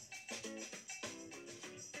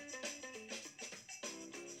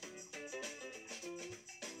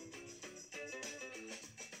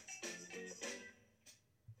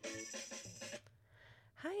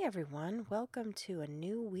everyone. Welcome to a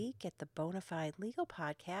new week at the Bonafide Legal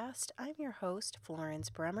Podcast. I'm your host, Florence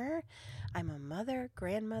Bremer. I'm a mother,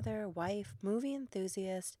 grandmother, wife, movie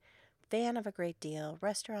enthusiast, fan of a great deal,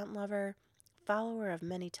 restaurant lover, follower of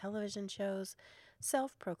many television shows,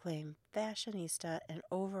 self-proclaimed fashionista, and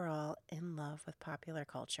overall in love with popular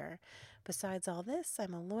culture. Besides all this,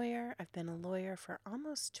 I'm a lawyer. I've been a lawyer for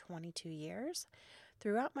almost 22 years.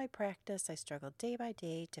 Throughout my practice, I struggle day by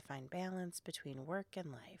day to find balance between work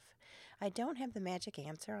and life. I don't have the magic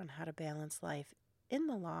answer on how to balance life in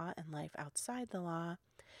the law and life outside the law,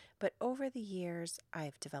 but over the years,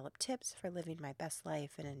 I've developed tips for living my best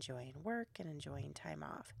life and enjoying work and enjoying time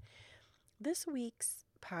off. This week's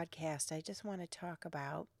podcast, I just want to talk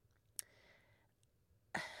about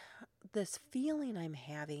this feeling I'm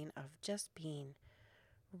having of just being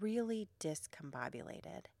really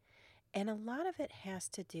discombobulated. And a lot of it has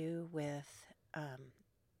to do with,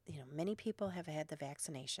 many people have had the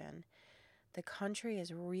vaccination. The country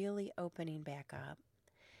is really opening back up.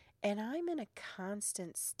 And I'm in a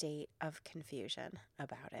constant state of confusion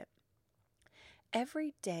about it.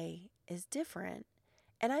 Every day is different,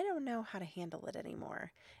 and I don't know how to handle it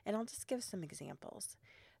anymore. And I'll just give some examples.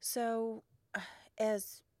 So,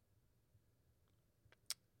 as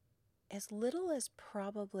little as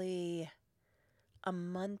probably a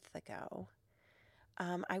month ago,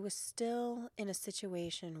 I was still in a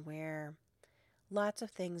situation where lots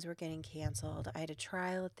of things were getting canceled. I had a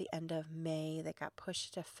trial at the end of May that got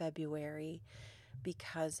pushed to February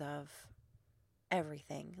because of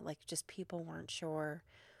everything. Like, just people weren't sure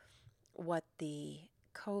what the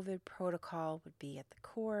COVID protocol would be at the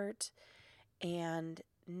court. And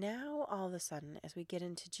now, all of a sudden, as we get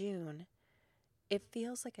into June, it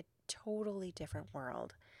feels like a totally different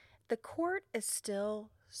world. The court is still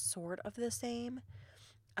sort of the same.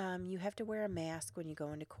 You have to wear a mask when you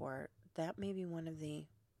go into court. That may be one of the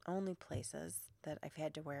only places that I've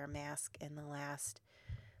had to wear a mask in the last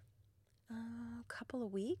couple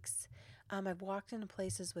of weeks. I've walked into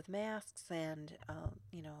places with masks, and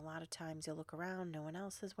a lot of times you'll look around, no one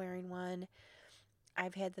else is wearing one.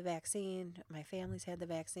 I've had the vaccine, my family's had the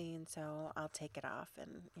vaccine, so I'll take it off.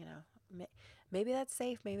 And maybe that's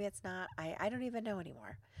safe, maybe it's not. I don't even know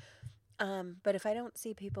anymore. But if I don't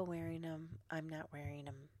see people wearing them, I'm not wearing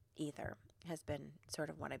them either, has been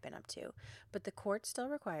sort of what I've been up to. But the court still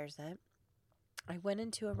requires it. I went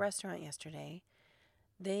into a restaurant yesterday.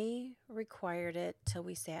 They required it till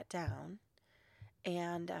we sat down,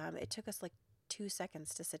 and it took us like 2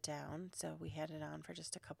 seconds to sit down, so we had it on for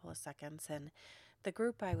just a couple of seconds. And the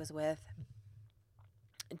group I was with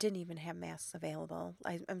didn't even have masks available.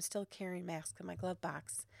 I'm still carrying masks in my glove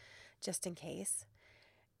box just in case.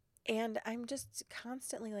 And I'm just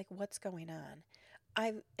constantly like, what's going on?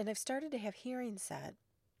 I've started to have hearings set.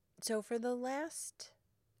 So for the last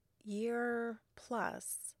year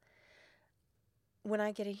plus, when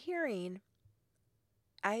I get a hearing,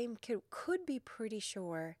 I could be pretty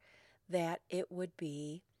sure that it would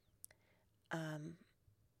be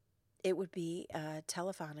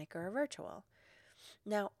telephonic or a virtual.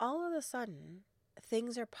 Now, all of a sudden,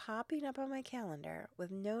 things are popping up on my calendar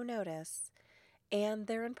with no notice, and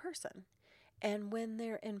they're in person. And when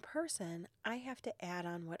they're in person, I have to add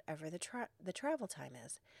on whatever the travel time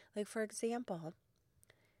is. Like, for example,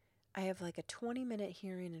 I have like a 20-minute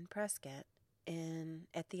hearing in Prescott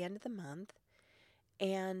at the end of the month,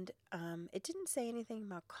 and it didn't say anything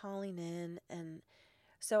about calling in. And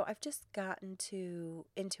so I've just gotten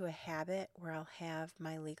into a habit where I'll have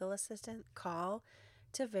my legal assistant call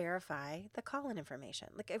to verify the call-in information.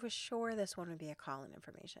 Like, I was sure this one would be a call-in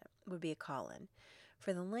information, would be a call-in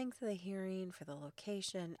for the length of the hearing, for the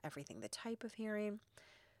location, everything, the type of hearing.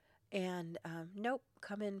 And nope,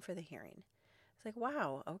 come in for the hearing. It's like,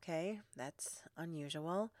 wow, okay, that's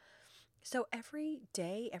unusual. So every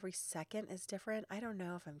day, every second is different. I don't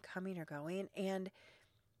know if I'm coming or going, and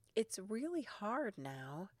it's really hard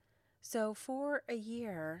now. So for a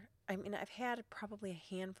year, I've had probably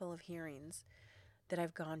a handful of hearings that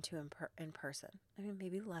I've gone to in person.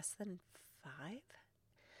 Maybe less than 5.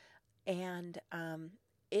 And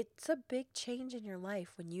it's a big change in your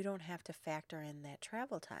life when you don't have to factor in that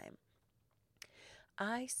travel time.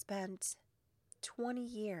 I spent 20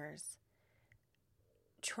 years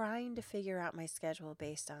trying to figure out my schedule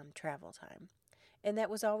based on travel time. And that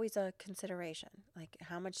was always a consideration. Like,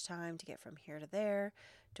 how much time to get from here to there?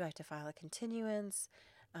 Do I have to file a continuance?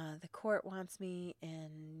 The court wants me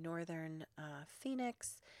in northern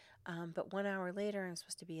Phoenix, but 1 hour later I'm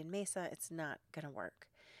supposed to be in Mesa. It's not going to work.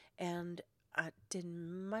 And I did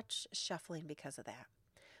much shuffling because of that.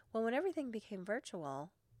 Well, when everything became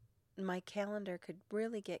virtual, my calendar could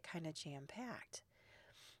really get kind of jam-packed.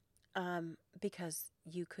 Because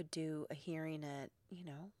you could do a hearing at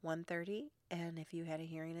 1:30, and if you had a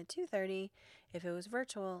hearing at 2:30, if it was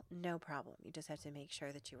virtual, no problem. You just have to make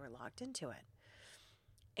sure that you were logged into it.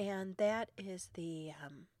 And that is the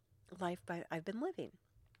life I've been living.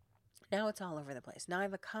 Now it's all over the place. Now I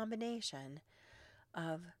have a combination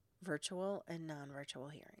of virtual and non-virtual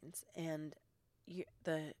hearings, and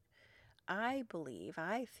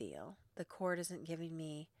I feel the court isn't giving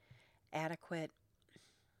me adequate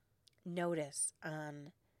notice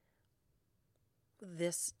on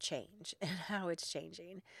this change and how it's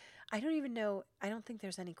changing. I don't even know. I don't think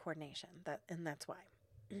there's any coordination, and that's why.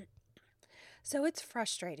 So it's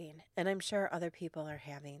frustrating, and I'm sure other people are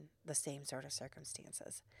having the same sort of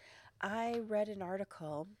circumstances. I read an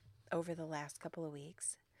article over the last couple of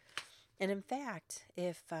weeks, and in fact,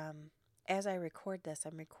 if as I record this,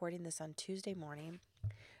 I'm recording this on Tuesday morning.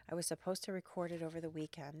 I was supposed to record it over the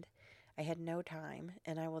weekend. I had no time,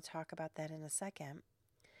 and I will talk about that in a second.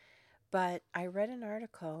 But I read an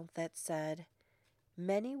article that said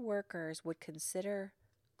many workers would consider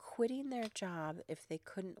quitting their job if they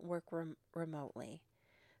couldn't work remotely.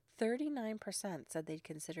 39% said they'd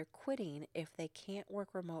consider quitting if they can't work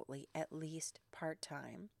remotely at least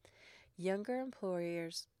part-time. Younger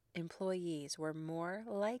employees were more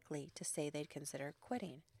likely to say they'd consider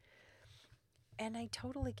quitting. And I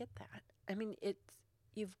totally get that. I mean,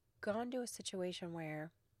 you've gone to a situation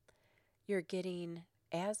where you're getting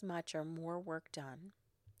as much or more work done.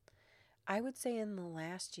 I would say in the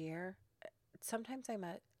last year, sometimes I'm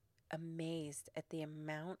amazed at the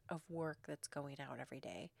amount of work that's going out every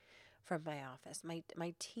day from my office,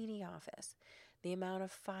 my teeny office, the amount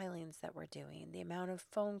of filings that we're doing, the amount of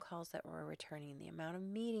phone calls that we're returning, the amount of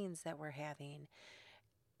meetings that we're having,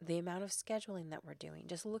 the amount of scheduling that we're doing,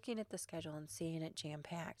 just looking at the schedule and seeing it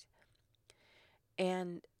jam-packed.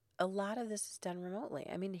 And a lot of this is done remotely.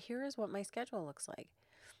 I mean, here is what my schedule looks like.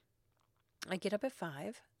 I get up at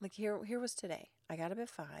 5. Like here was today. I got up at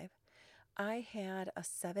 5. I had a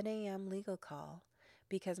 7 a.m. legal call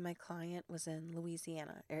because my client was in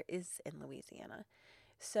Louisiana, or is in Louisiana.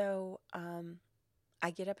 So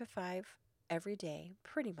I get up at 5 every day,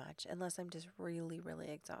 pretty much, unless I'm just really, really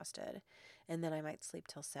exhausted. And then I might sleep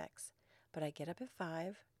till 6. But I get up at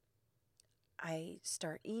 5. I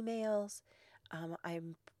start emails. I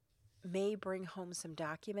may bring home some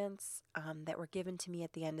documents that were given to me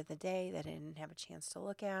at the end of the day that I didn't have a chance to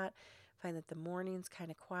look at. Find that the morning's kind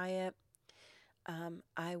of quiet.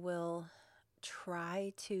 I will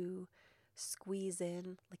try to squeeze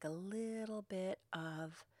in like a little bit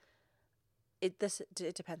of it.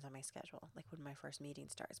 It depends on my schedule, like when my first meeting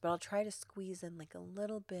starts, but I'll try to squeeze in like a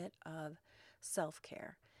little bit of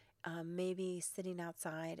self-care. Maybe sitting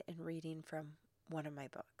outside and reading from one of my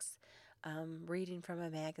books, reading from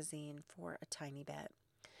a magazine for a tiny bit,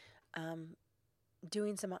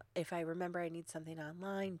 doing some, if I remember I need something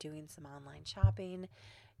online, doing some online shopping,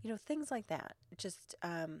 things like that. Just,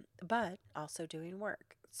 but also doing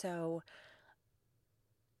work. So,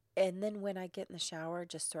 and then when I get in the shower,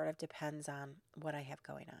 just sort of depends on what I have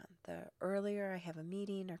going on. The earlier I have a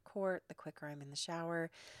meeting or court, the quicker I'm in the shower.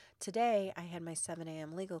 Today, I had my 7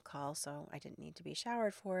 a.m. legal call, so I didn't need to be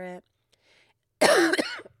showered for it.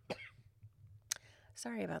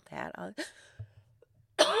 Sorry about that. I'll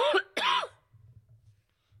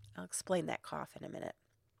explain that cough in a minute.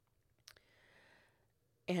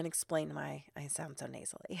 And explain why I sound so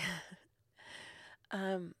nasally.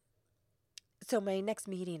 So my next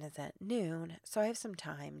meeting is at noon, so I have some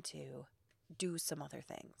time to do some other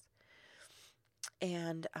things.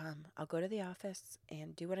 And I'll go to the office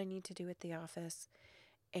and do what I need to do at the office,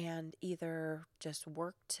 and either just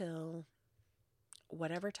work till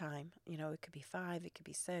whatever time. It could be 5, it could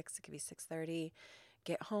be 6, it could be 6:30.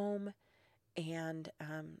 Get home and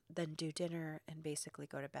then do dinner and basically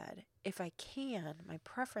go to bed. If I can, my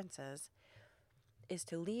preference is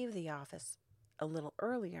to leave the office a little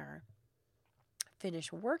earlier,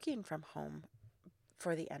 finish working from home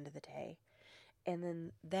for the end of the day, and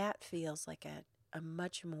then that feels like a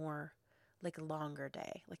much more like a longer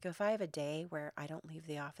day. Like if I have a day where I don't leave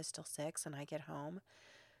the office till 6 and I get home,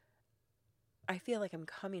 I feel like I'm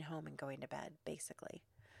coming home and going to bed, basically.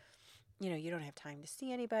 You don't have time to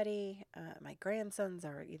see anybody. My grandsons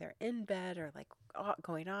are either in bed or like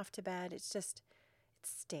going off to bed. It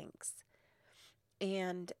stinks.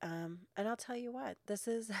 And I'll tell you what, this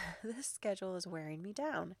schedule is wearing me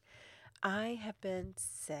down. I have been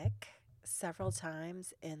sick several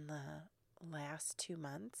times in the last 2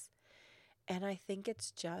 months, and I think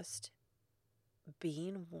it's just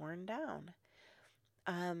being worn down.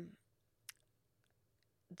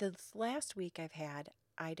 This last week I've had,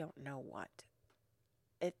 I don't know what.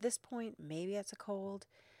 at this point, maybe it's a cold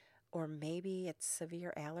or maybe it's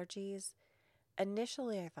severe allergies.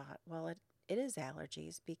 Initially, I thought, well, it is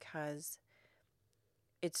allergies because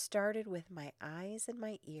it started with my eyes and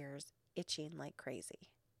my ears itching like crazy.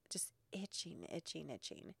 Just itching, itching,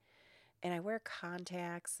 itching. And I wear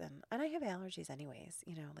contacts and I have allergies anyways,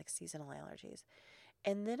 like seasonal allergies.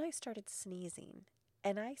 And then I started sneezing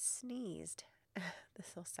and I sneezed.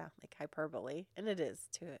 This will sound like hyperbole, and it is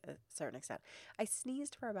to a certain extent. I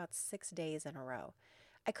sneezed for about 6 days in a row.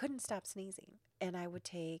 I couldn't stop sneezing, and I would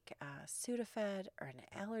take Sudafed or an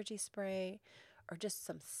allergy spray or just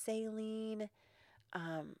some saline,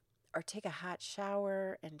 or take a hot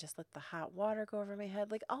shower and just let the hot water go over my head.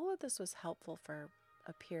 Like all of this was helpful for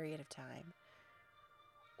a period of time.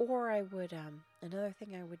 Or I would, another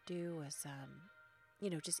thing I would do was,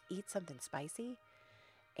 just eat something spicy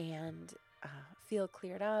and feel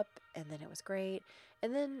cleared up, and then it was great.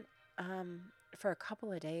 And then for a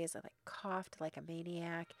couple of days, I like coughed like a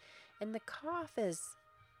maniac, and the cough is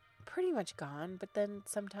pretty much gone, but then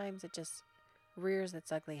sometimes it just rears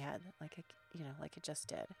its ugly head, like it just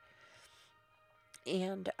did.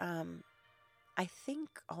 And I think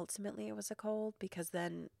ultimately it was a cold because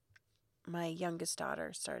then my youngest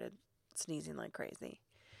daughter started sneezing like crazy.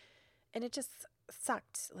 And it just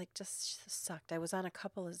sucked. I was on a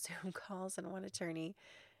couple of Zoom calls and one attorney,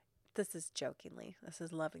 this is jokingly, this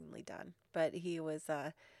is lovingly done, but he was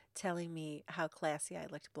telling me how classy I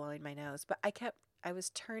looked blowing my nose. But I was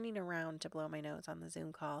turning around to blow my nose on the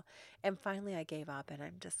Zoom call, and finally I gave up, and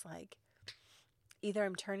I'm just like, either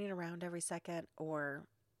I'm turning around every second or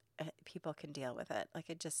people can deal with it. Like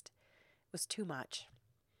it just was too much.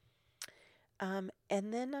 And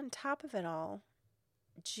then on top of it all,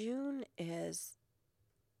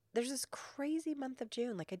 there's this crazy month of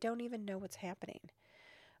June. Like I don't even know what's happening.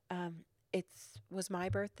 It was my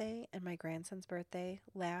birthday and my grandson's birthday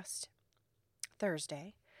last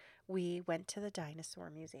Thursday. We went to the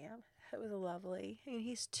dinosaur museum. It was lovely. And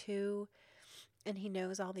he's 2 and he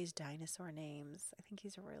knows all these dinosaur names. I think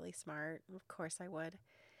he's really smart. Of course I would.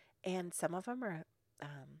 And some of them are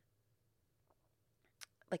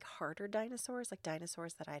like harder dinosaurs, like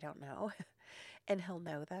dinosaurs that I don't know, and he'll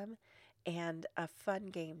know them. And a fun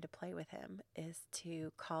game to play with him is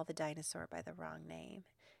to call the dinosaur by the wrong name,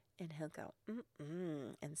 and he'll go,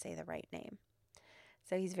 and say the right name.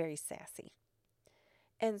 So he's very sassy.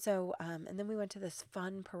 And so, and then we went to this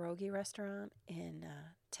fun pierogi restaurant in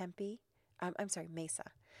Tempe. I'm sorry, Mesa.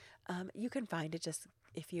 You can find it just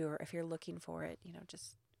if you're looking for it.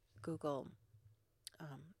 Just Google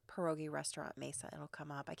pierogi restaurant Mesa. It'll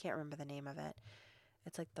come up. I can't remember the name of it.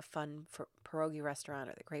 It's like the fun pierogi restaurant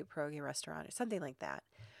or the great pierogi restaurant or something like that.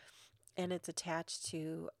 And it's attached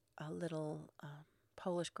to a little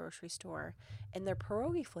Polish grocery store. And their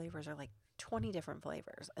pierogi flavors are like 20 different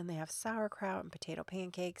flavors. And they have sauerkraut and potato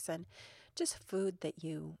pancakes and just food that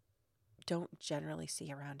you don't generally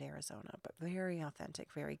see around Arizona, but very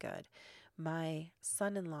authentic, very good. My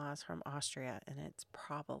son-in-law is from Austria, and it's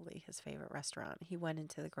probably his favorite restaurant. He went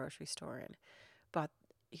into the grocery store and bought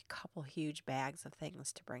a couple huge bags of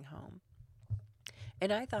things to bring home.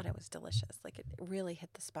 And I thought it was delicious. Like it really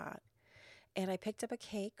hit the spot. And I picked up a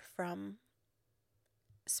cake from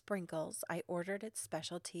Sprinkles. I ordered its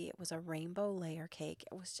specialty. It was a rainbow layer cake.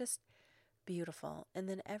 It was just beautiful. And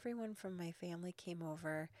then everyone from my family came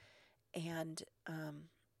over and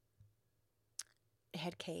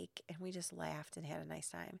had cake, and we just laughed and had a nice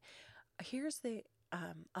time. Here's the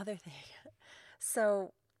other thing.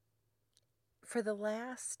 So for the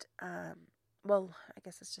last, I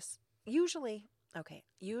guess it's just usually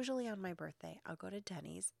on my birthday, I'll go to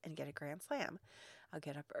Denny's and get a Grand Slam. I'll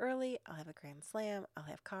get up early, I'll have a Grand Slam, I'll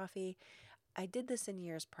have coffee. I did this in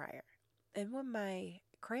years prior. And when my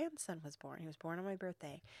grandson was born, he was born on my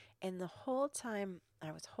birthday, and the whole time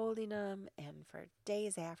I was holding him, and for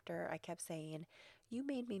days after, I kept saying, you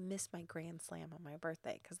made me miss my Grand Slam on my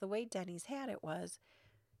birthday. Because the way Denny's had it was,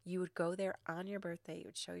 you would go there on your birthday, you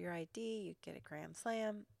would show your ID, you'd get a Grand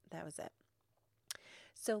Slam, that was it.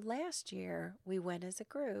 So last year, we went as a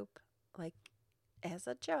group, like, as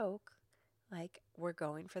a joke, like, we're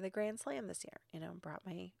going for the Grand Slam this year, brought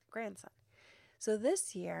my grandson. So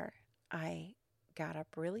this year, I got up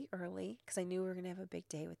really early because I knew we were going to have a big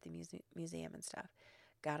day with the museum and stuff.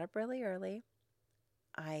 Got up really early.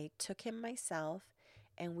 I took him myself,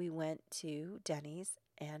 and we went to Denny's,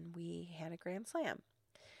 and we had a Grand Slam.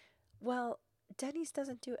 Well, Denny's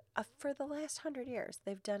doesn't do it for the last 100 years.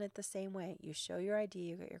 They've done it the same way. You show your ID,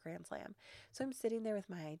 you get your Grand Slam. So I'm sitting there with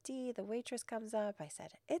my ID. The waitress comes up. I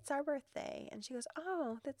said, it's our birthday. And she goes,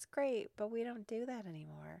 oh, that's great, but we don't do that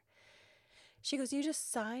anymore. She goes, you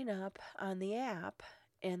just sign up on the app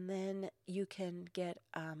And then you can get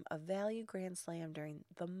a value Grand Slam during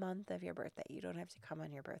the month of your birthday. You don't have to come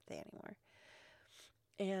on your birthday anymore.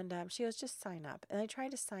 And she goes, just sign up. And I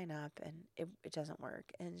tried to sign up, and it doesn't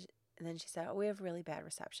work. And then she said, oh, we have really bad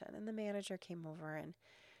reception. And the manager came over, and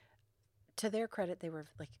to their credit, they were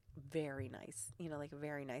like very nice, like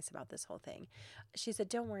very nice about this whole thing. She said,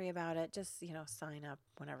 don't worry about it. Just, sign up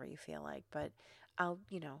whenever you feel like. But I'm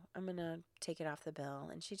going to take it off the bill.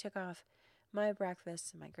 And she took off my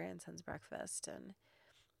breakfast and my grandson's breakfast. And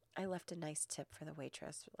I left a nice tip for the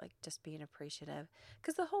waitress, like just being appreciative.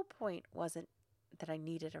 Because the whole point wasn't that I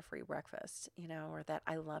needed a free breakfast, or that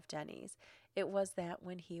I love Denny's. It was that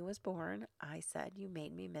when he was born, I said, you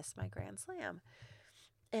made me miss my Grand Slam.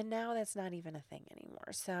 And now that's not even a thing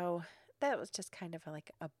anymore. So that was just kind of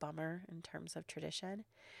like a bummer in terms of tradition.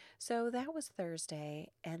 So that was Thursday.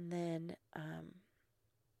 And then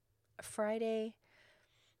Friday,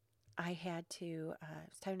 I had to,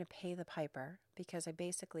 it's time to pay the piper because I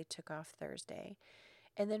basically took off Thursday.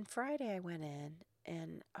 And then Friday, I went in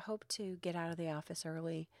and hoped to get out of the office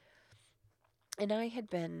early. And I had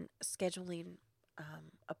been scheduling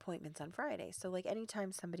appointments on Friday. So, like,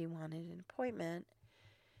 anytime somebody wanted an appointment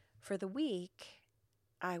for the week,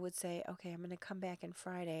 I would say, okay, I'm going to come back on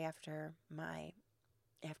Friday after my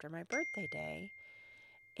birthday day.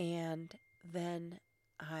 And then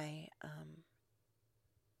I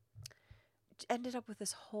ended up with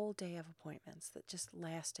this whole day of appointments that just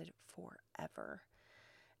lasted forever.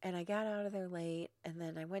 And I got out of there late, and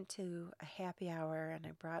then I went to a happy hour, and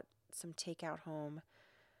I brought some takeout home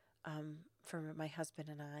for my husband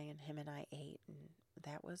and I, and him and I ate, and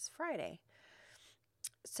that was Friday.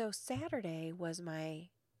 So Saturday was my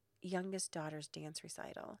youngest daughter's dance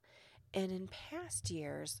recital, and in past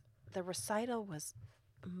years, the recital was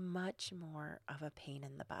much more of a pain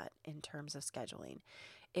in the butt in terms of scheduling.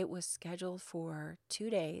 It was scheduled for 2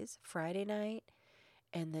 days, Friday night,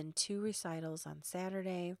 and then 2 recitals on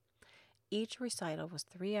Saturday. Each recital was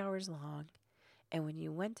 3 hours long, and when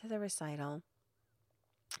you went to the recital,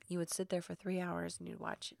 you would sit there for 3 hours and you'd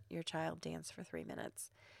watch your child dance for 3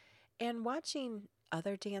 minutes. And watching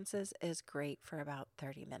other dances is great for about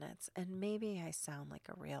 30 minutes, and maybe I sound like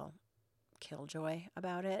a real killjoy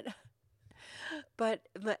about it, but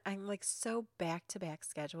I'm like so back-to-back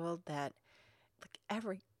scheduled that like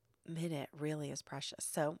every minute really is precious.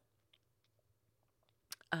 So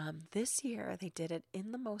this year, they did it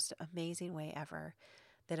in the most amazing way ever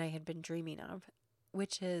that I had been dreaming of,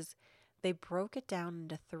 which is they broke it down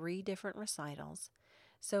into 3 different recitals.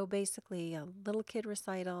 So basically, a little kid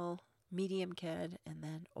recital, medium kid, and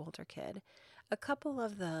then older kid. A couple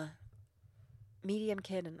of the medium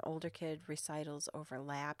kid and older kid recitals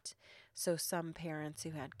overlapped. So some parents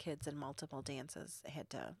who had kids in multiple dances had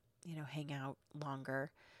to, hang out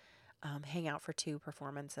longer, hang out for 2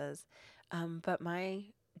 performances. But my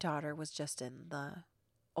daughter was just in the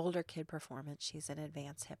older kid performance. She's in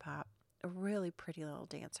advanced hip hop, a really pretty little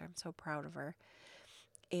dancer. I'm so proud of her.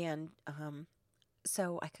 And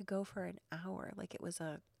so I could go for an hour. Like it was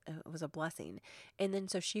a blessing. And then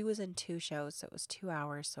so she was in 2 shows, so it was 2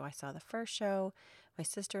 hours. So I saw the first show. My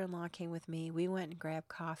sister-in-law came with me. We went and grabbed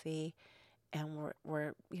coffee, and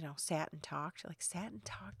we're sat and talked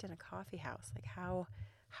in a coffee house. Like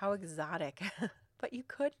how exotic, but you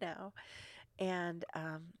could now. And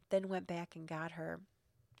then went back and got her.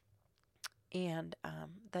 And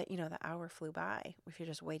the hour flew by if you're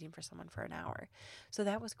just waiting for someone for an hour. So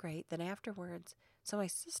that was great. Then afterwards, so my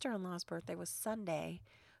sister-in-law's birthday was Sunday,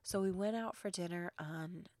 so we went out for dinner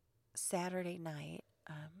on Saturday night.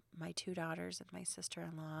 My 2 daughters and my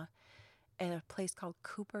sister-in-law at a place called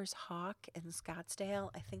Cooper's Hawk in Scottsdale.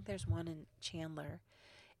 I think there's one in Chandler.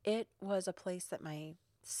 It was a place that my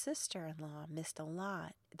sister-in-law missed a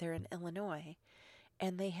lot. They're in Illinois,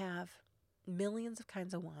 and they have millions of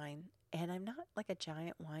kinds of wine. And I'm not like a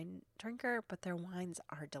giant wine drinker, but their wines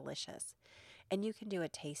are delicious. And you can do a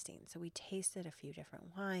tasting. So we tasted a few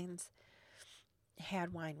different wines,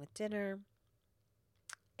 had wine with dinner,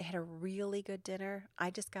 had a really good dinner. I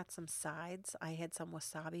just got some sides. I had some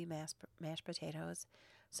wasabi mashed potatoes,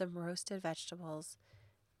 some roasted vegetables,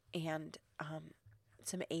 and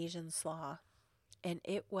some Asian slaw. And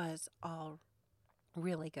it was all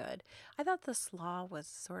really good. I thought the slaw was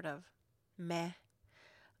sort of meh,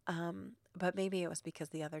 but maybe it was because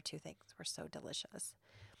the other 2 things were so delicious.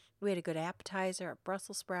 We had a good appetizer,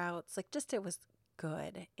 Brussels sprouts, it was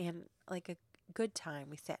good and like a good time.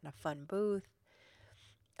 We sat in a fun booth.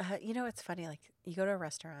 It's funny, like you go to a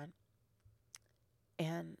restaurant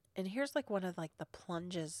and here's like one of like the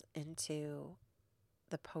plunges into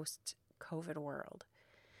the post-COVID world.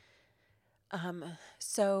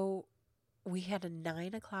 So we had a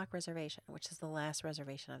 9 o'clock reservation, which is the last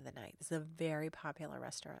reservation of the night. This is a very popular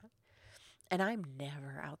restaurant. And I'm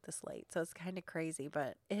never out this late, so it's kind of crazy,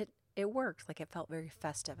 but it worked. Like, it felt very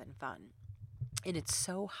festive and fun. And it's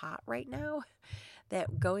so hot right now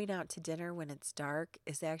that going out to dinner when it's dark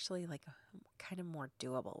is actually like kind of more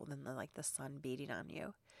doable than the sun beating on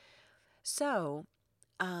you. So,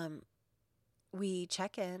 um, we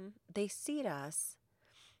check in, they seat us.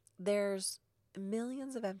 There's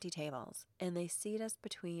millions of empty tables, and they seat us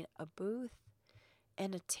between a booth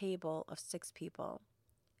and a table of 6 people.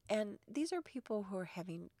 And these are people who are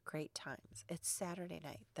having great times. It's Saturday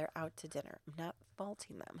night. They're out to dinner. I'm not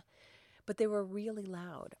faulting them, but they were really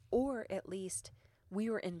loud, or at least we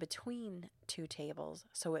were in between 2 tables,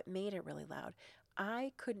 so it made it really loud.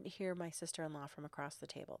 I couldn't hear my sister-in-law from across the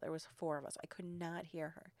table. There was 4 of us. I could not hear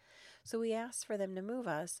her. So we asked for them to move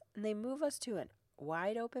us, and they move us to a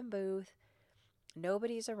wide open booth.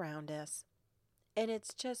 Nobody's around us, and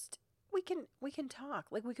it's just we can talk.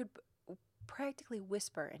 Like, we could practically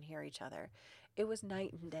whisper and hear each other. It was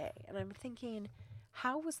night and day. And I'm thinking,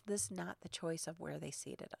 how was this not the choice of where they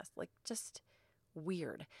seated us? Like, just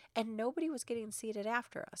weird. And nobody was getting seated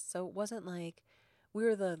after us. So it wasn't like we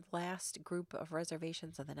were the last group of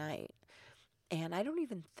reservations of the night. And I don't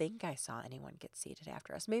even think I saw anyone get seated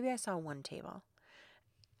after us. Maybe I saw one table.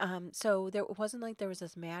 So there it wasn't like there was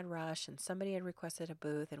this mad rush and somebody had requested a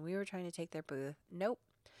booth and we were trying to take their booth. Nope.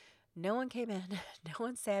 No one came in. No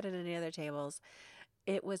one sat at any other tables.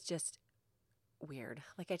 It was just weird.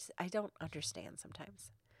 Like, I don't understand sometimes.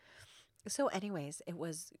 So anyways, it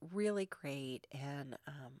was really great. And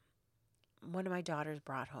one of my daughters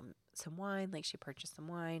brought home some wine. Like, she purchased some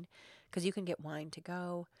wine because you can get wine to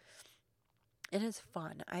go. It is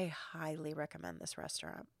fun. I highly recommend this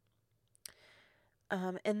restaurant.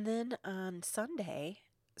 And then on Sunday,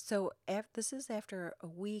 so this is after a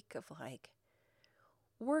week of like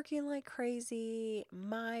working like crazy,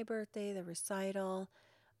 my birthday, the recital.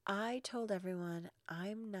 I told everyone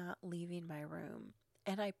I'm not leaving my room.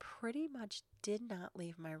 And I pretty much did not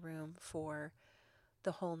leave my room for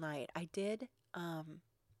the whole night. I did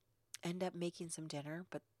end up making some dinner,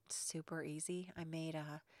 but super easy. I made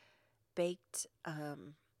a baked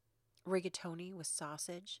rigatoni with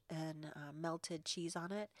sausage and melted cheese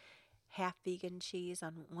on it, half vegan cheese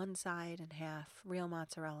on one side and half real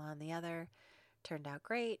mozzarella on the other. Turned out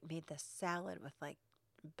great. Made this salad with like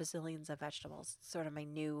bazillions of vegetables. Sort of my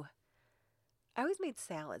new. I always made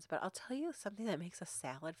salads, but I'll tell you something that makes a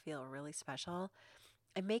salad feel really special.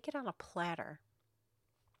 I make it on a platter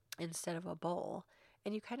instead of a bowl,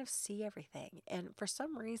 and you kind of see everything. And for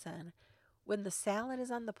some reason, when the salad is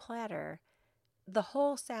on the platter, the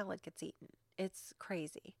whole salad gets eaten. It's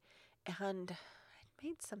crazy. And I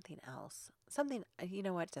made something else. Something, you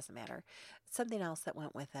know what, it doesn't matter. Something else that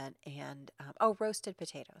went with it. And, roasted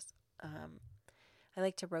potatoes. I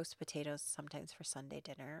like to roast potatoes sometimes for Sunday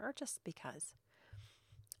dinner or just because.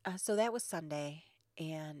 So that was Sunday.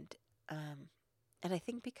 And I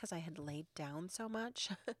think because I had laid down so much,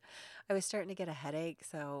 I was starting to get a headache.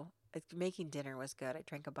 So making dinner was good. I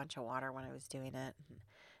drank a bunch of water when I was doing it. And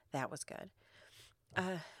that was good.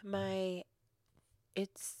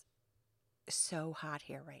 It's so hot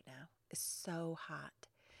here right now. It's so hot.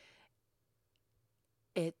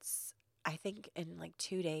 I think in like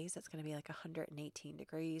 2 days, it's going to be like 118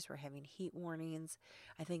 degrees. We're having heat warnings.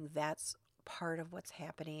 I think that's part of what's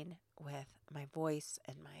happening with my voice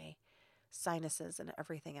and my sinuses and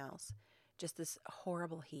everything else. Just this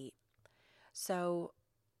horrible heat. So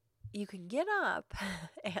you can get up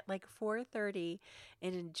at like 4:30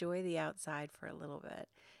 and enjoy the outside for a little bit.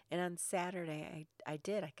 And on Saturday, I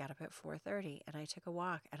did. I got up at 4:30 and I took a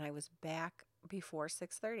walk and I was back before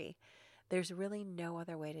 6:30. There's really no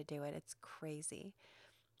other way to do it. It's crazy.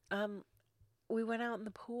 Um, we went out in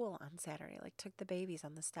the pool on Saturday, like took the babies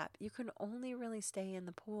on the step. You can only really stay in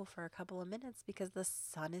the pool for a couple of minutes because the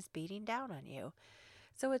sun is beating down on you.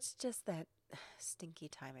 So it's just that stinky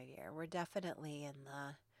time of year. We're definitely in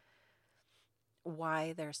the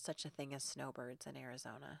why there's such a thing as snowbirds in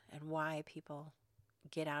Arizona and why people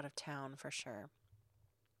get out of town for sure.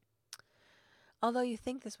 Although you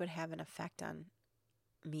think this would have an effect on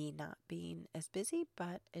me not being as busy,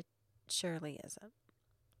 but it surely isn't.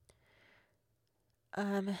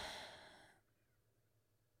 Um,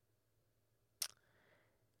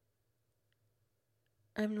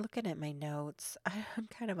 I'm looking at my notes. I'm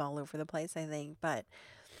kind of all over the place, I think, but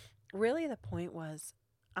really the point was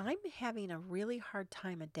I'm having a really hard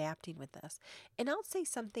time adapting with this. And I'll say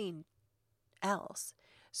something else.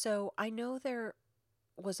 So I know there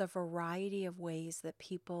was a variety of ways that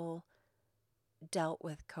people dealt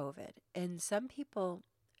with COVID, and some people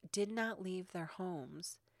did not leave their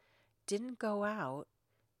homes, didn't go out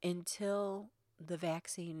until the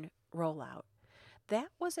vaccine rollout. That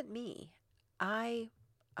wasn't me. I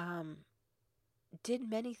um, did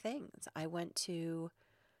many things. I went to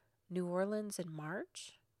New Orleans in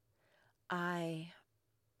March. I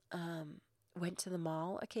went to the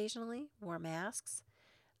mall occasionally, wore masks,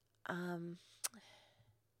 um,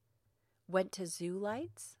 went to zoo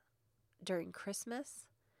lights during Christmas,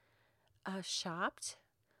 shopped,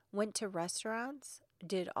 went to restaurants,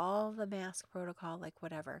 did all the mask protocol, like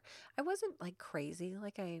whatever. I wasn't like crazy,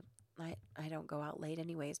 like I don't go out late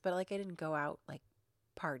anyways, but like I didn't go out like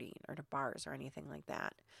partying or to bars or anything like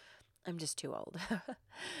that. I'm just too old.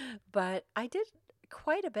 But I did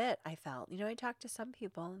quite a bit, I felt. I talked to some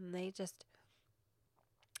people and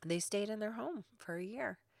they stayed in their home for a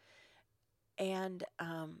year. And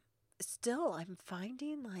still, I'm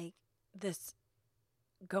finding like this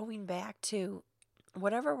going back to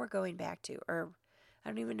whatever we're going back to, or I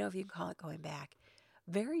don't even know if you can call it going back,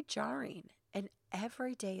 very jarring. And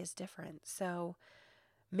every day is different. So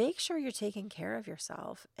make sure you're taking care of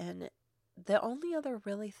yourself. And the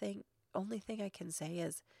only thing I can say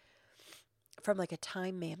is, from like a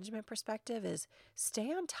time management perspective, is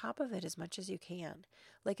stay on top of it as much as you can.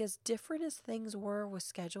 Like, as different as things were with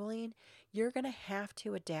scheduling, you're going to have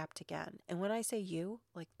to adapt again. And when I say you,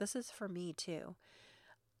 like, this is for me too.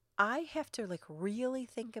 I have to like really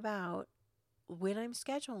think about when I'm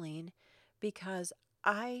scheduling, because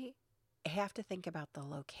I have to think about the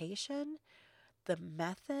location, the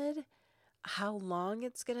method, how long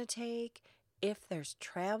it's going to take, if there's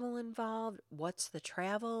travel involved, what's the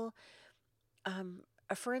travel.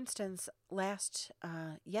 For instance,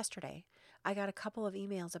 yesterday, I got a couple of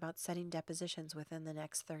emails about setting depositions within the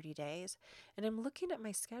next 30 days. And I'm looking at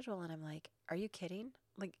my schedule and I'm like, are you kidding?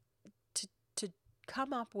 Like, to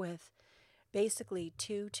come up with basically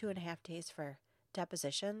 2.5 days for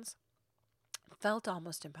depositions felt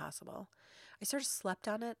almost impossible. I sort of slept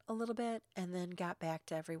on it a little bit and then got back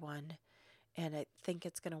to everyone, and I think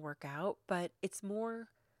it's going to work out, but it's more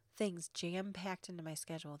things jam packed into my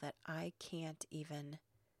schedule that I can't even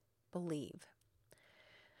believe.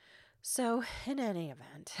 So, in any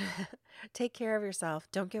event, take care of yourself.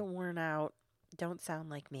 Don't get worn out. Don't sound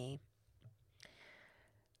like me.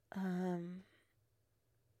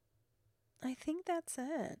 I think that's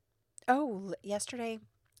it. Oh, yesterday,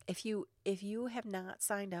 if you have not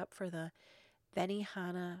signed up for the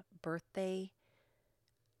Benihana birthday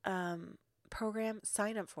program,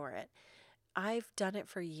 sign up for it. I've done it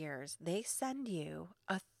for years. They send you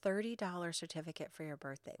a $30 certificate for your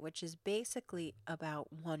birthday, which is basically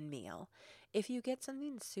about one meal. If you get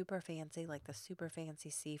something super fancy, like the super fancy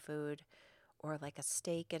seafood or like a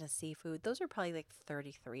steak and a seafood, those are probably like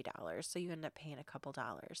 $33. So you end up paying a couple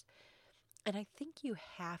dollars. And I think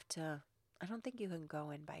I don't think you can go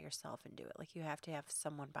in by yourself and do it. Like, you have to have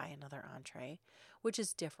someone buy another entree, which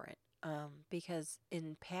is different. Because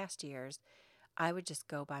in past years, I would just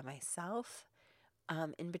go by myself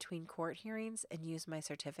in between court hearings and use my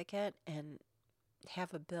certificate and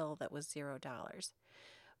have a bill that was $0.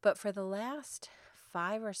 But for the last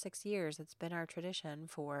 5 or 6 years, it's been our tradition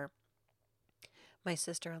for my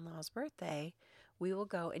sister-in-law's birthday. We will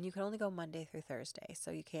go, and you can only go Monday through Thursday,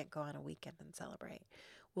 so you can't go on a weekend and celebrate.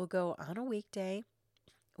 We'll go on a weekday.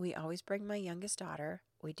 We always bring my youngest daughter.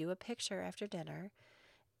 We do a picture after dinner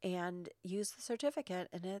and use the certificate,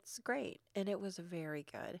 and it's great. And it was very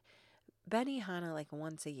good. Benihana, like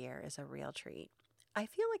once a year, is a real treat. I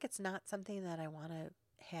feel like it's not something that I want to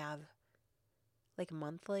have like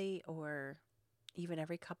monthly or even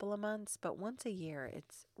every couple of months, but once a year,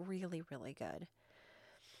 it's really, really good.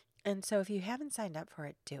 And so if you haven't signed up for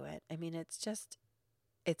it, do it. I mean, it's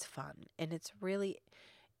fun, and it's really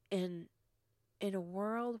in a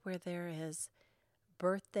world where there is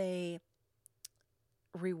birthday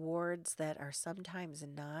rewards that are sometimes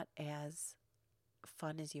not as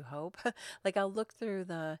fun as you hope. Like, I'll look through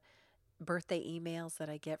the birthday emails that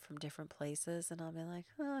I get from different places and I'll be like,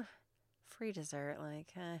 free dessert,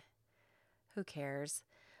 like, who cares?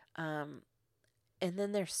 And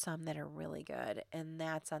then there's some that are really good, and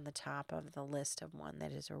that's on the top of the list of one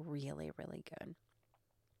that is really, really good.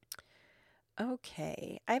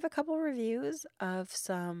 Okay, I have a couple reviews of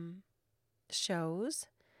some shows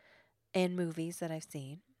and movies that I've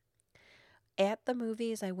seen. At the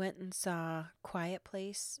movies, I went and saw Quiet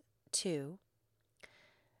Place 2.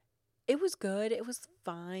 It was good. It was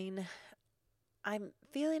fine. I'm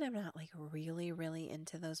feeling I'm not like really, really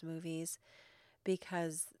into those movies,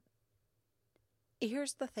 because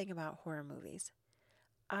here's the thing about horror movies.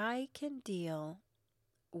 I can deal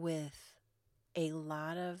with a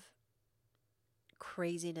lot of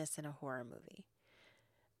craziness in a horror movie.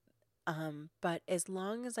 But as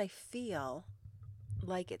long as I feel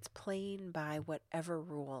like it's playing by whatever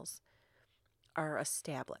rules are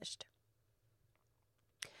established.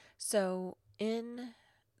 So in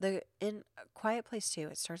Quiet Place 2,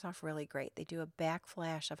 it starts off really great. They do a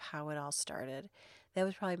backflash of how it all started. That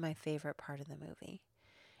was probably my favorite part of the movie.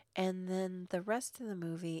 And then the rest of the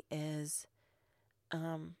movie is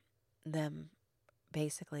them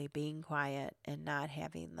basically being quiet and not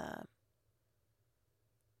having the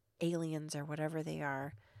aliens or whatever they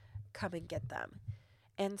are come and get them.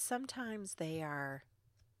 And sometimes they are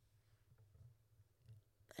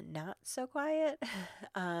not so quiet.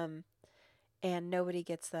 And nobody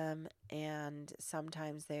gets them, and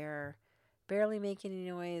sometimes they're barely making any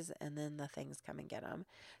noise, and then the things come and get them.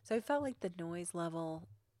 So I felt like the noise level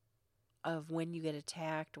of when you get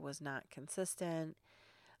attacked was not consistent.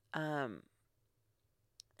 Um,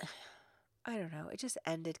 I don't know. It just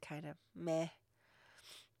ended kind of meh,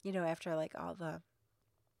 after like all the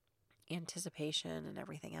anticipation and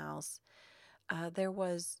everything else. There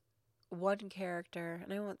was one character,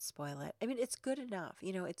 and I won't spoil it. I mean, it's good enough.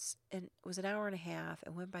 It was an hour and a half.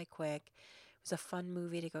 It went by quick. It was a fun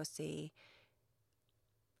movie to go see.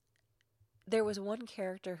 There was one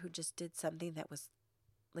character who just did something that was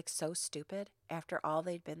like so stupid after all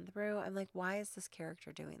they'd been through. I'm like, why is this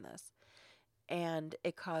character doing this? And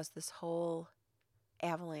it caused this whole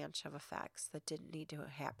avalanche of effects that didn't need to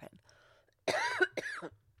happen.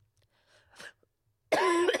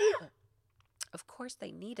 Of course,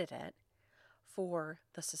 they needed it for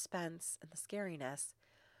the suspense and the scariness,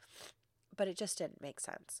 but it just didn't make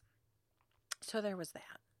sense. So there was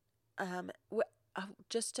that.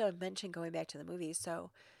 Just to mention, going back to the movie,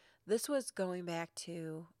 so this was going back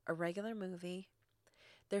to a regular movie.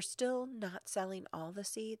 They're still not selling all the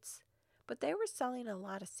seats, but they were selling a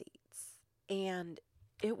lot of seats. And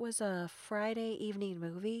it was a Friday evening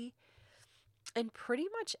movie, and pretty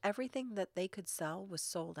much everything that they could sell was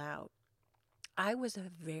sold out. I was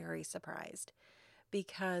very surprised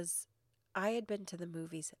because I had been to the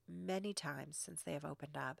movies many times since they have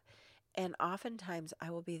opened up, and oftentimes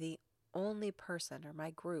I will be the only person, or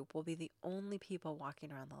my group will be the only people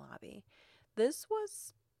walking around the lobby. This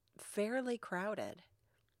was fairly crowded.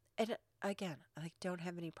 And again, I don't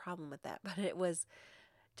have any problem with that, but it was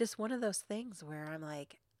just one of those things where I'm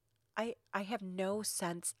like, I have no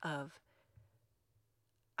sense of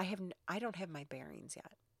I don't have my bearings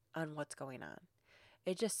yet on what's going on.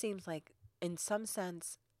 It just seems like in some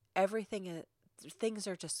sense things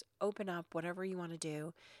are just open up, whatever you want to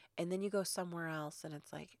do, and then you go somewhere else and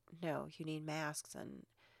it's like, no, you need masks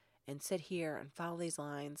and sit here and follow these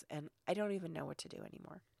lines, and I don't even know what to do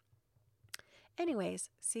anymore. Anyways,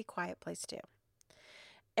 see Quiet Place 2.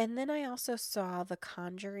 And then I also saw The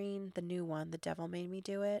Conjuring, the new one, The Devil Made Me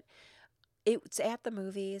Do It. It's at the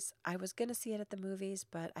movies. I was going to see it at the movies,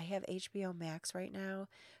 but I have HBO Max right now,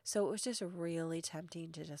 so it was just really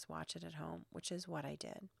tempting to just watch it at home, which is what I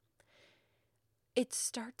did. It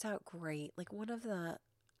starts out great. Like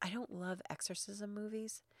I don't love exorcism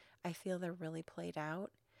movies. I feel they're really played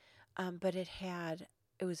out. But it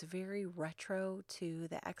was very retro to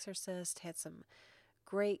The Exorcist, had some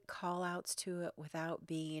great call outs to it without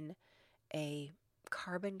being a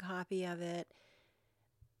carbon copy of it,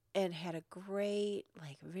 and had a great,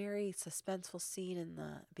 like, very suspenseful scene in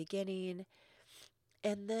the beginning.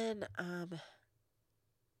 And then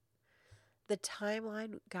the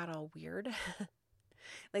timeline got all weird.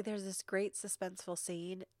 Like, there's this great suspenseful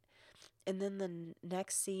scene, and then the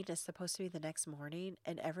next scene is supposed to be the next morning,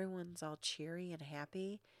 and everyone's all cheery and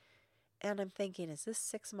happy. And I'm thinking, is this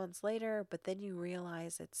 6 months later? But then you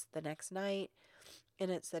realize it's the next night,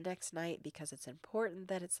 and it's the next night because it's important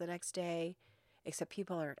that it's the next day, except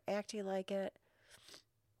people aren't acting like it.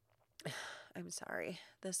 I'm sorry.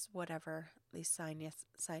 These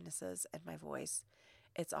sinuses and my voice,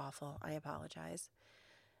 it's awful. I apologize.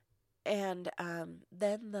 And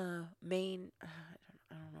then the main, I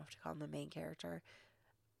don't know if to call him the main character,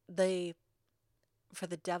 for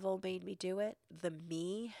The Devil Made Me Do It, the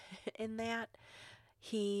me in that,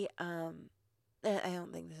 he, I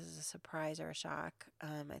don't think this is a surprise or a shock.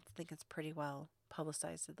 I think it's pretty well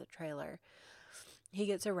publicized in the trailer. He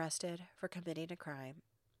gets arrested for committing a crime.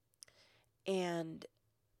 And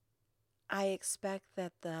I expect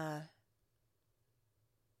that the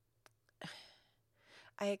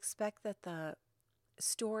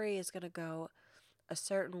story is going to go a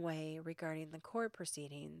certain way regarding the court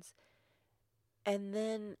proceedings. And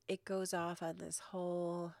then it goes off on this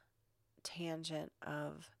whole tangent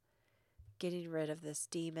of getting rid of this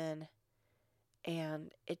demon.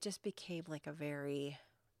 And it just became like a very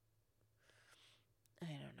I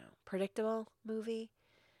don't know, predictable movie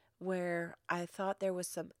where I thought there was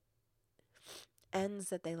some ends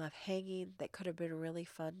that they left hanging that could have been really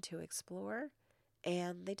fun to explore,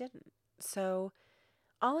 and they didn't. So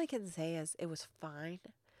all I can say is it was fine.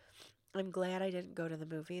 I'm glad I didn't go to the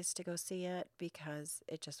movies to go see it because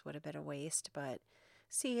it just would have been a waste, but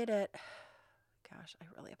see it at, gosh, I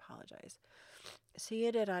really apologize.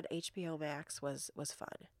 Seeing it on HBO Max was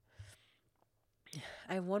fun.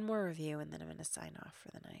 I have one more review and then I'm going to sign off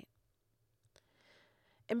for the night.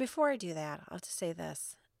 And before I do that, I'll just say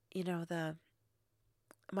this. You know,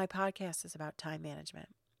 my podcast is about time management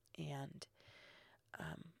and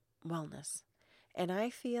wellness. And I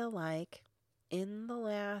feel like in the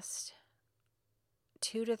last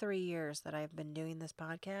 2 to 3 years that I've been doing this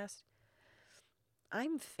podcast,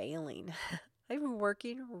 I'm failing. I've been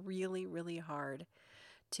working really, really hard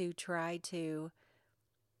to try to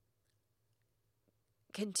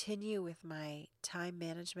continue with my time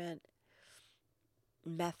management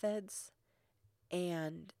methods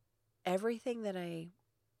and everything that I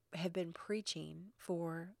have been preaching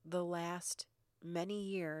for the last many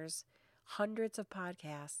years, hundreds of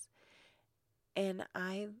podcasts, and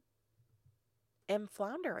I am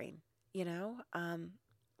floundering,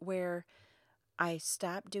 where I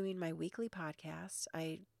stopped doing my weekly podcast.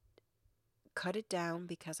 I cut it down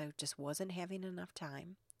because I just wasn't having enough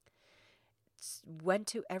time. Went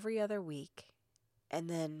to every other week. And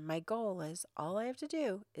then my goal is all I have to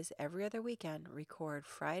do is every other weekend record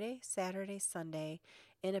Friday, Saturday, Sunday,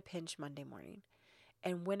 in a pinch Monday morning.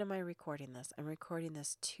 And when am I recording this? I'm recording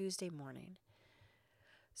this Tuesday morning.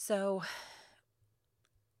 So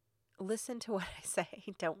listen to what I say.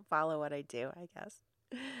 Don't follow what I do, I guess.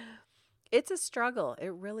 It's a struggle.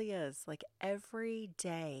 It really is. Like every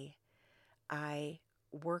day I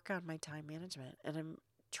work on my time management and I'm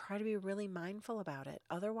try to be really mindful about it.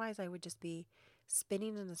 Otherwise, I would just be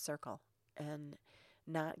spinning in a circle and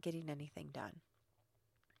not getting anything done.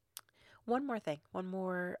 One more thing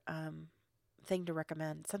to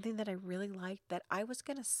recommend, something that I really liked that I was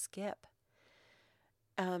going to skip.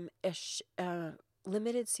 A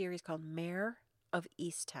limited series called Mare of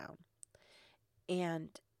Easttown. And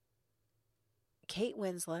Kate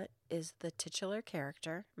Winslet is the titular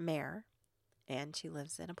character, Mare, and she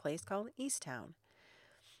lives in a place called Easttown.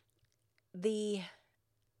 The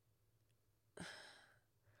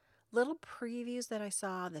little previews that I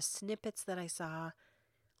saw, the snippets that I saw,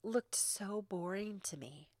 looked so boring to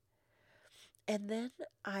me. And then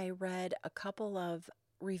I read a couple of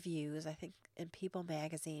reviews, I think in People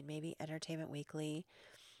Magazine, maybe Entertainment Weekly.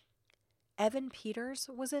 Evan Peters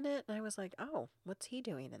was in it, and I was like, oh, what's he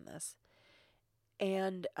doing in this?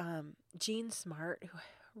 And Jean Smart, who I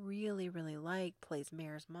really, really like, plays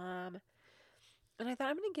Mare's mom. And I thought,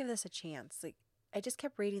 I'm going to give this a chance. Like, I just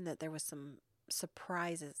kept reading that there was some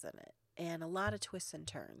surprises in it and a lot of twists and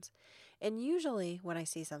turns. And usually when I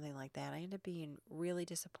see something like that, I end up being really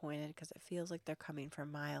disappointed because it feels like they're coming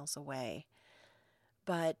from miles away.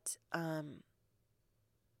 But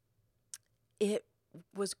it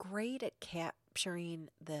was great at capturing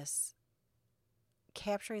the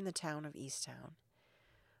town of Easttown,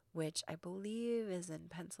 which I believe is in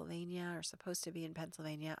Pennsylvania or supposed to be in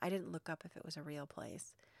Pennsylvania. I didn't look up if it was a real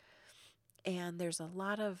place. And there's a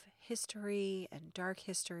lot of history and dark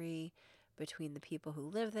history between the people who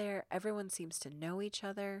live there. Everyone seems to know each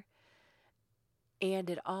other. And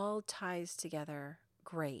it all ties together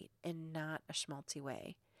great in not a schmaltzy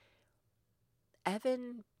way.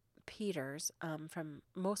 Evan Peters,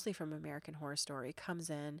 mostly from American Horror Story, comes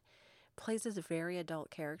in, plays this very adult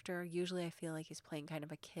character. Usually I feel like he's playing kind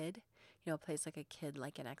of a kid. Plays like a kid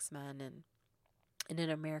like in X-Men. And in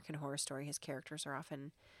American Horror Story, his characters are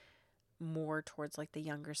often more towards like the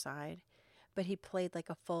younger side, but he played like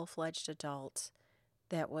a full-fledged adult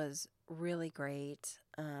that was really great.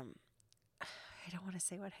 I don't want to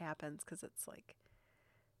say what happens because it's like,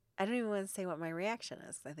 I don't even want to say what my reaction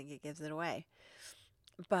is. I think it gives it away.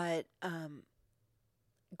 But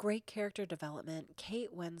great character development.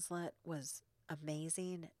 Kate Winslet was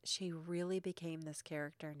amazing. She really became this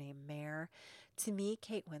character named Mare. To me,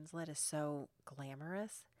 Kate Winslet is so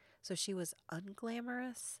glamorous. So she was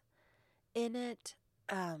unglamorous in it.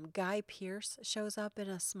 Guy Pearce shows up in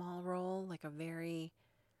a small role, like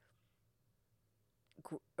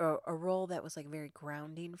a role that was like very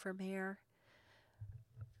grounding for Mare.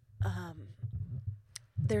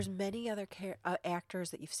 There's many other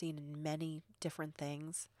actors that you've seen in many different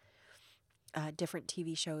things, different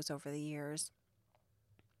TV shows over the years.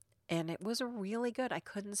 And it was really good. I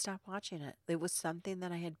couldn't stop watching it. It was something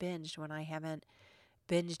that I had binged when I haven't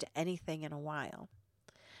binged anything in a while.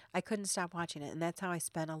 I couldn't stop watching it, and that's how I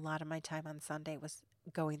spent a lot of my time on Sunday, was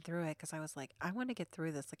going through it because I was like, I want to get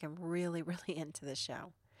through this. Like, I'm really, really into this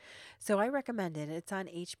show. So I recommend it. It's on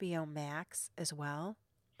HBO Max as well.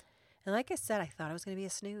 And like I said, I thought it was going to be a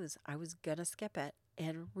snooze. I was going to skip it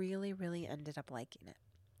and really, really ended up liking it.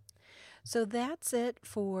 So that's it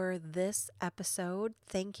for this episode.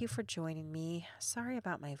 Thank you for joining me. Sorry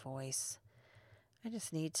about my voice. I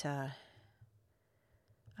just need to,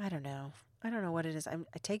 I don't know. I don't know what it is. I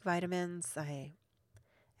take vitamins. I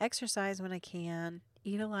exercise when I can,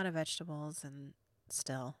 eat a lot of vegetables, and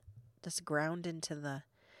still just ground into the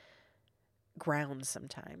ground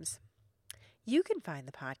sometimes. You can find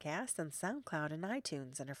the podcast on SoundCloud and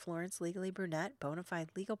iTunes under Florence Legally Brunette Bonafide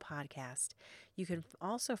Legal Podcast. You can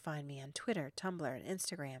also find me on Twitter, Tumblr, and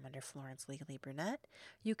Instagram under Florence Legally Brunette.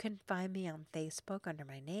 You can find me on Facebook under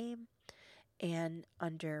my name and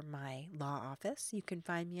under my law office. You can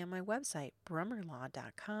find me on my website,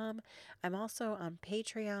 brummerlaw.com. I'm also on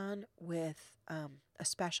Patreon with a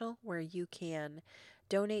special where you can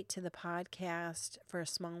donate to the podcast for a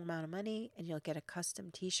small amount of money and you'll get a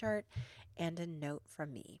custom t-shirt and a note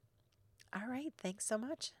from me. All right, thanks so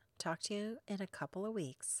much. Talk to you in a couple of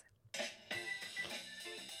weeks.